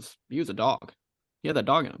 season he was a dog. He had that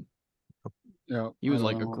dog in him. Yeah, He was I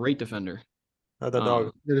like don't a know. great defender. The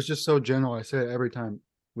dog. It is just so general. I say it every time.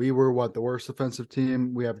 We were the worst offensive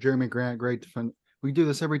team. We have Jeremy Grant, great defender. We do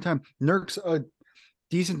this every time. Nurk's a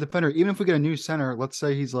decent defender. Even if we get a new center, let's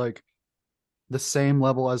say he's like the same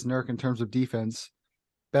level as Nurk in terms of defense,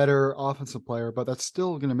 better offensive player, but that's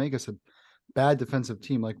still going to make us a bad defensive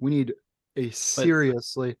team. Like we need a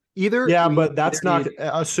seriously but that's not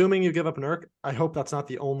assuming you give up Nurk. I hope that's not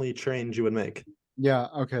the only change you would make. Yeah,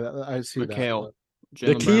 okay, I see McHale, that.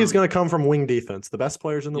 The key is going to come from wing defense. The best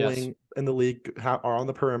players in the Yes. wing in the league are on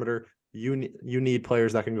the perimeter. You need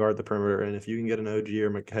players that can guard the perimeter, and if you can get an OG or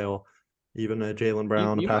McHale, even a Jaylen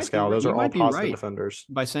Brown, you might Pascal, be- those you are all might be positive right. defenders.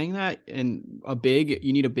 By saying that, and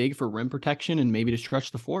you need a big for rim protection and maybe to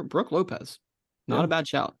stretch the floor. Brooke Lopez, not Yeah. a bad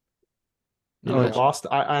shout. You Not a know, bad shout.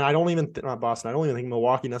 Boston. I don't even not Boston. I don't even think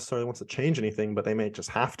Milwaukee necessarily wants to change anything, but they may just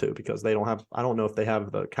have to because they don't have. I don't know if they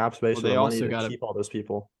have the cap space Well, or they the money also to gotta- keep all those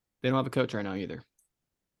people. They don't have a coach right now either.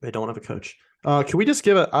 They don't have a coach. Can we just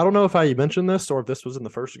give it? I don't know if I mentioned this or if this was in the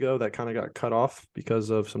first go that kind of got cut off because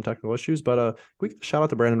of some technical issues, but we shout out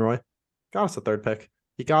to Brandon Roy. Got us the third pick.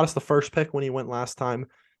 He got us the first pick when he went last time.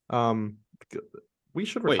 We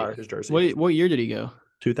should retire his jersey. What year did he go?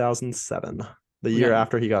 2007, the We year got-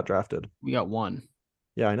 after he got drafted. We got one.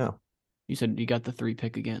 Yeah, I know. You said you got the 3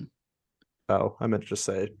 pick again. Oh, I meant to just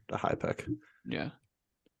say a high pick. Yeah.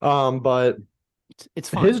 But It's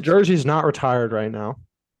fine. his jersey's not retired right now.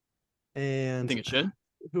 I And think it should.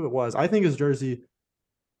 who it was, I think his jersey,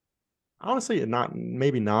 honestly,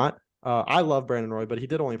 maybe not. I love Brandon Roy, but he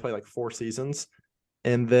did only play like 4 seasons.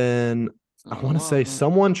 And then It's not I a want to lot. say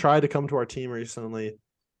someone tried to come to our team recently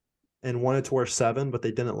and wanted to wear 7, but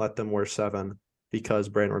they didn't let them wear 7 because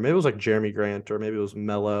Brandon Roy, maybe it was like Jeremy Grant or maybe it was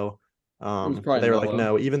Melo. probably They were like,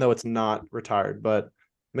 Melo. no, even though it's not retired, but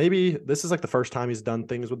maybe this is like the first time he's done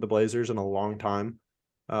things with the Blazers in a long time.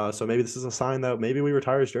 So maybe this is a sign that maybe we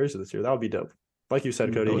retire his jersey this year. That would be dope. Like you said,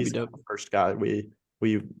 That Cody, would be he's dope. the first guy.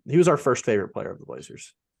 He was our first favorite player of the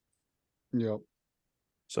Blazers. Yep.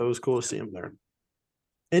 So it was cool to see him there.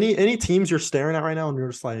 Any teams you're staring at right now and you're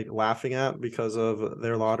just like laughing at because of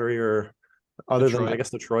their lottery or other than Detroit. I guess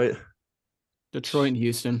Detroit? Detroit and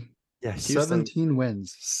Houston. Yeah, Houston. 17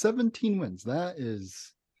 wins. 17 wins. That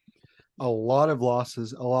is a lot of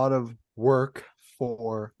losses, a lot of work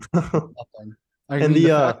for nothing. And the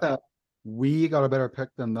fact that we got a better pick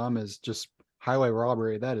than them is just highway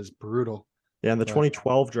robbery. That is brutal. Yeah, in the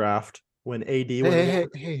 2012 draft when AD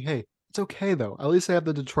went. Hey. It's okay though. At least they have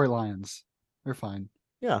the Detroit Lions. They're fine.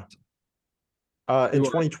 Yeah. In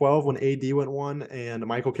 2012 when AD went 1 and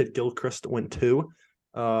Michael Kidd-Gilchrist went 2,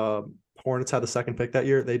 Hornets had the second pick that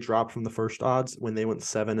year. They dropped from the first odds when they went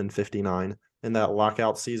 7-59 in that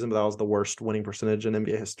lockout season, but that was the worst winning percentage in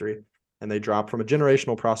NBA history. And they dropped from a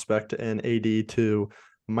generational prospect in AD to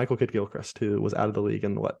Michael Kidd-Gilchrist, who was out of the league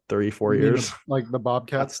in 34 You mean years. like the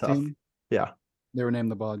Bobcats That's tough. team? Yeah. They were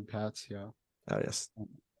named the Bobcats, yeah. Oh yes.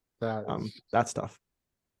 That is, That's tough.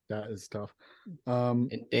 That is tough. And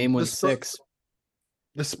Dame went the Spurs- 6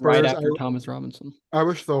 The Spurs. right after Thomas Robinson. I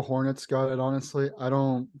wish the Hornets got it. Honestly, I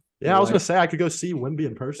don't. Yeah, I was like- gonna say I could go see Wemby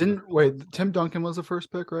in person. Didn't wait. Tim Duncan was the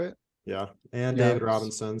first pick, right? Yeah, and Yeah, David it's-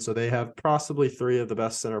 Robinson. So they have possibly 3 of the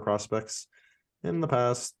best center prospects in the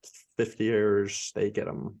past 50 years. They get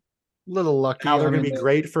them. Little lucky. Now they're I going to mean, be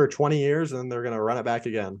great for 20 years, and then they're going to run it back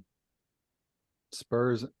again.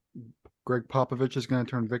 Spurs. Greg Popovich is going to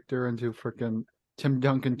turn Victor into freaking Tim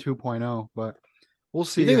Duncan 2.0, but we'll Do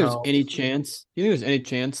see. you think there's how- any chance? Do you think there's any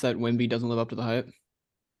chance that Wemby doesn't live up to the hype?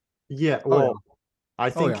 Yeah, Oh, well, I Oh,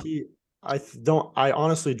 think yeah. he. I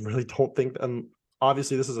honestly really don't think. And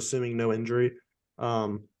obviously, this is assuming no injury.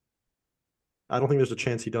 I don't think there's a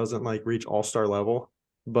chance he doesn't like reach all-star level.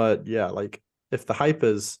 But yeah, like if the hype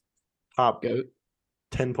is top Goat.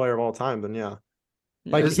 10 player of all time, then yeah.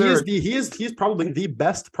 Yeah. Like Is he there is a- he's probably the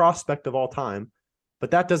best prospect of all time,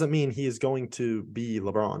 but that doesn't mean he is going to be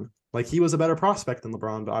LeBron. Like he was a better prospect than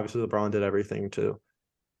LeBron, but obviously LeBron did everything to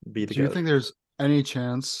be the Do you GOAT. think there's any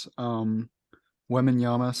chance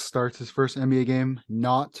Wembanyama starts his first NBA game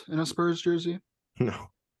not in a Spurs jersey? No.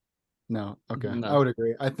 No. Okay. I No. would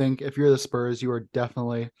agree. I think if you're the Spurs, you are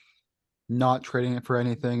definitely not trading it for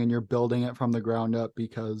anything and you're building it from the ground up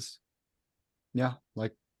because yeah,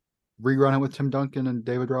 like rerun it with Tim Duncan and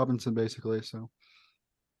David Robinson basically. So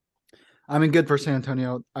I mean good for San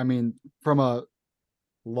Antonio. I mean, from a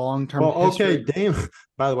long-term Well, okay, history, Dame.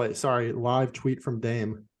 By the way, sorry, live tweet from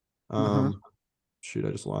Dame. Uh-huh. Shoot,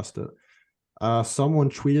 I just lost it. Someone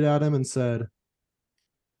tweeted at him and said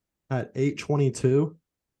at 8:22.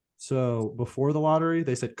 So before the lottery,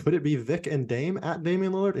 they said, "Could it be Vic and Dame at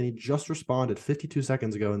Damian Lillard?" And he just responded 52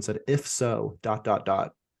 seconds ago and said, "If so, ...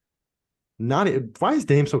 Not why is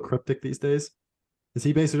Dame so cryptic these days? Is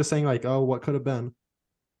he basically just saying like, "Oh, what could have been"?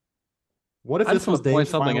 What if I this just was want to point Dame's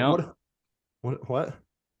something final? out. What?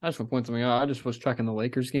 I just want to point something out. I just was checking the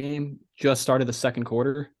Lakers game. Just started the second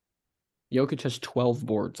quarter. Jokic has 12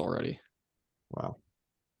 boards already. Wow.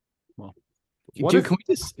 Dude, can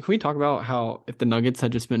we talk about how if the Nuggets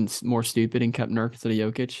had just been more stupid and kept Nurk instead of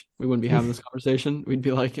Jokic, we wouldn't be having this conversation. We'd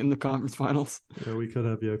be like in the conference finals. Yeah, we could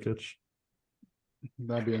have Jokic.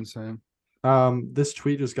 that'd be insane. This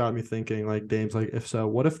tweet just got me thinking, like Dame's like, if so,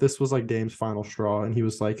 what if this was like Dame's final straw? And he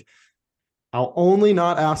was like, I'll only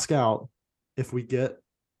not ask out if we get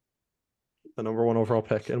the number 1 overall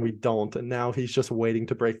pick, and we don't. And now he's just waiting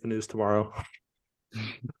to break the news tomorrow.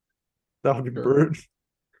 That would be Sure. brutal.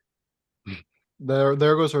 There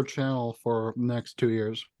goes our channel for the next 2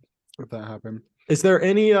 years if that happened. Is there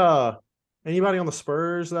any anybody on the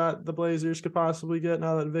Spurs that the Blazers could possibly get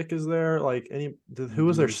now that Vic is there? Like who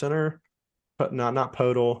was their center? But not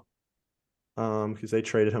Podol. Because they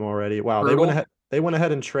traded him already. Wow, Poeltl? they went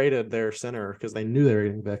ahead and traded their center because they knew they were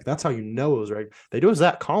getting Vic. That's how you know it was right. They do have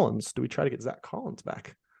Zach Collins. Do we try to get Zach Collins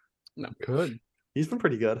back? Could. He's been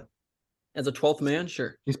pretty good. As a 12th man,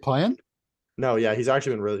 sure. He's playing? No, yeah, he's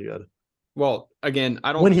actually been really good Well, again,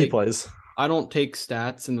 I don't when he take, plays. I don't take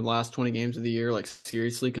stats in the last 20 games of the year like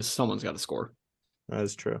seriously because someone's got to score. That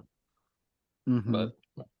is true. Mhm. But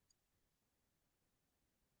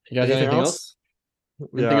you guys got anything else?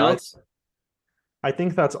 Anything Yeah, else? I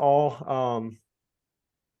think that's all.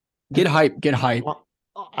 Get hype. Get hype.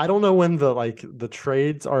 I don't know when the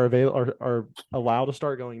trades are available are allowed to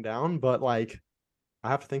start going down, but like I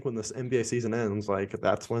have to think when this NBA season ends, like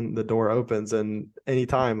that's when the door opens. And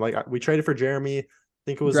anytime, like we traded for Jeremy, I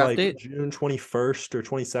think it was Draft like date? June 21st or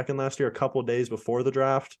 22nd last year, a couple of days before the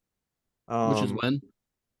draft. Which is when?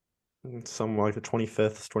 Some like the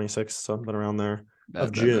 25th, 26th, something around there Bet,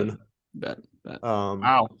 of bet, June. Bet. Bet.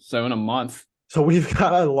 Wow. So in a month. So we've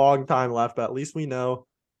got a long time left, but at least we know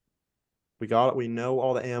we got it. We know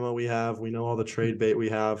all the ammo we have. We know all the trade bait we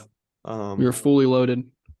have. We're fully loaded.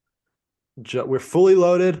 We're fully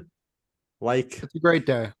loaded, like It's a great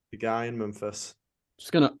day. the guy in Memphis,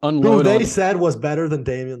 Just gonna who unload. they all- said was better than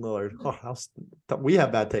Damian Lillard. Oh, we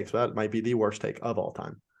have bad takes, but that might be the worst take of all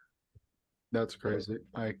time. That's crazy.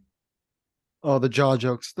 The jaw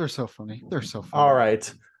jokes, they're so funny. They're so funny. All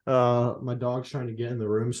right. My dog's trying to get in the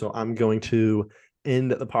room, so I'm going to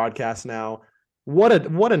end the podcast now. What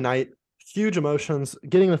a night. Huge emotions.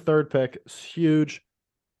 Getting the third pick is huge.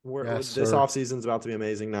 Yes, This sir. offseason is about to be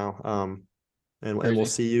amazing now. And we'll Crazy.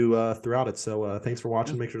 see you throughout it. So thanks for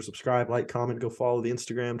watching. Make sure to subscribe, like, comment, go follow the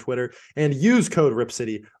Instagram, Twitter, and use code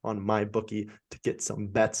RIPCity on MyBookie to get some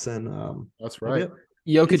bets in. That's that'll right.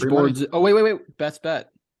 be it. Jokic Free money. boards. Oh wait. Best bet.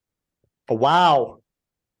 Oh, wow.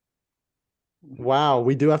 Wow.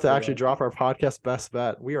 We do have to Yeah. actually drop our podcast best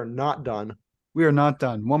bet. We are not done. We are not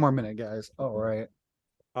done. One more minute, guys. All right.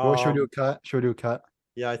 Should we do a cut? Should we do a cut?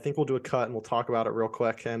 Yeah, I think we'll do a cut and we'll talk about it real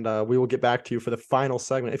quick, and we will get back to you for the final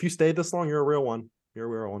segment. If you stayed this long, you're a real one. You're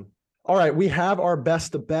a real one. All right, we have our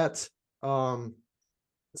best bet.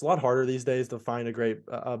 It's a lot harder these days to find a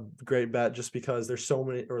great bet just because there's so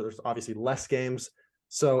many, or there's obviously less games.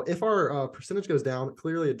 So if our percentage goes down,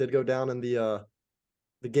 clearly it did go down in the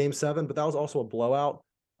game 7, but that was also a blowout.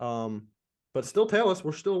 But still, Taylor,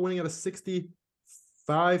 we're still winning at a 65%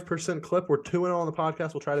 clip. We're 2-0 on the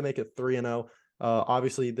podcast. We'll try to make it 3-0.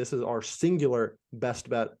 Obviously, this is our singular best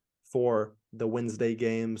bet for the Wednesday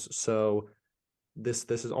games. So this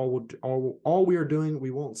is all we are doing.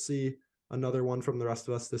 We won't see another one from the rest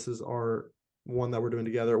of us. This is our one that we're doing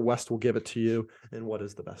together. West will give it to you. And what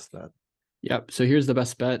is the best bet? Yep. So here's the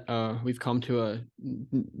best bet. We've come to a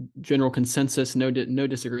general consensus. No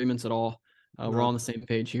disagreements at all. We're all on the same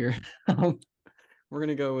page here. We're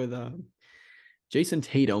gonna go with Jason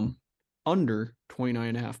Tatum under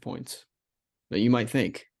 29.5 points. That you might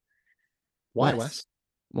think. Why, Wes?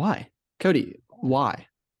 Why? Cody, why?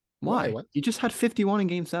 Why? You just had 51 in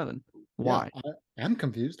game 7. Why? Yeah, I'm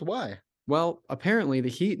confused. Why? Well, apparently the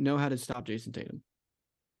Heat know how to stop Jason Tatum.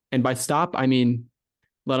 And by stop, I mean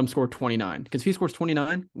let him score 29. Because if he scores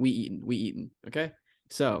 29, we eaten. Okay?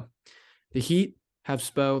 So the Heat have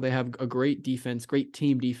Spo. They have a great defense, great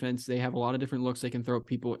team defense. They have a lot of different looks they can throw at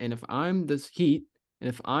people. And if I'm this Heat, and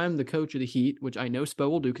if I'm the coach of the Heat, which I know Spo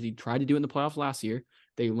will do because he tried to do it in the playoffs last year,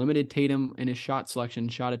 they limited Tatum in his shot selection,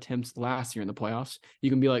 shot attempts last year in the playoffs. You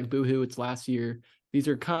can be like, boo-hoo, it's last year. These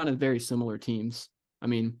are kind of very similar teams. I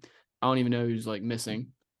mean, I don't even know who's like missing.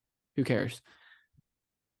 Who cares?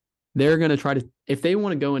 They're going to try to, if they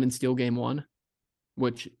want to go in and steal game 1,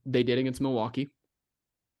 which they did against Milwaukee,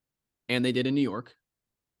 and they did in New York,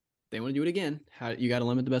 they want to do it again. You got to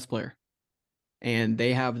limit the best player. And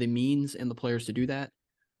they have the means and the players to do that.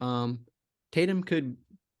 Tatum could,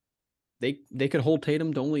 they could hold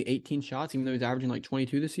Tatum to only 18 shots, even though he's averaging like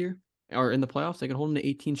 22 this year, or in the playoffs. They could hold him to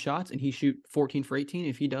 18 shots, and he shoot 14 for 18.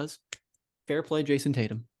 If he does, fair play, Jason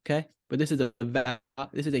Tatum. Okay, but this is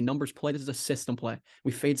a numbers play. This is a system play.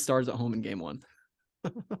 We fade stars at home in game 1.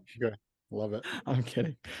 Good, love it. I'm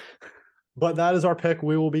kidding. But that is our pick.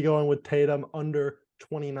 We will be going with Tatum under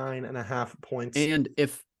 29.5 points. And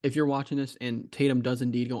if you're watching this and Tatum does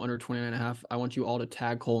indeed go under 29.5, I want you all to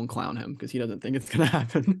tag Cole and clown him because he doesn't think it's going to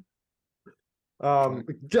happen.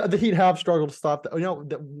 The Heat have struggled to stop.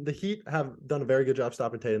 The Heat have done a very good job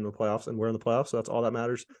stopping Tatum in the playoffs, and we're in the playoffs, so that's all that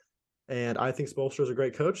matters. And I think Spoelstra is a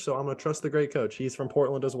great coach, so I'm going to trust the great coach. He's from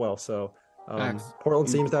Portland as well, so Portland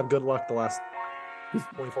seems to have good luck the last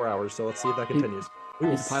 24 hours. So let's see if that continues. We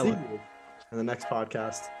will see you in the next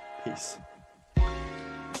podcast. Peace.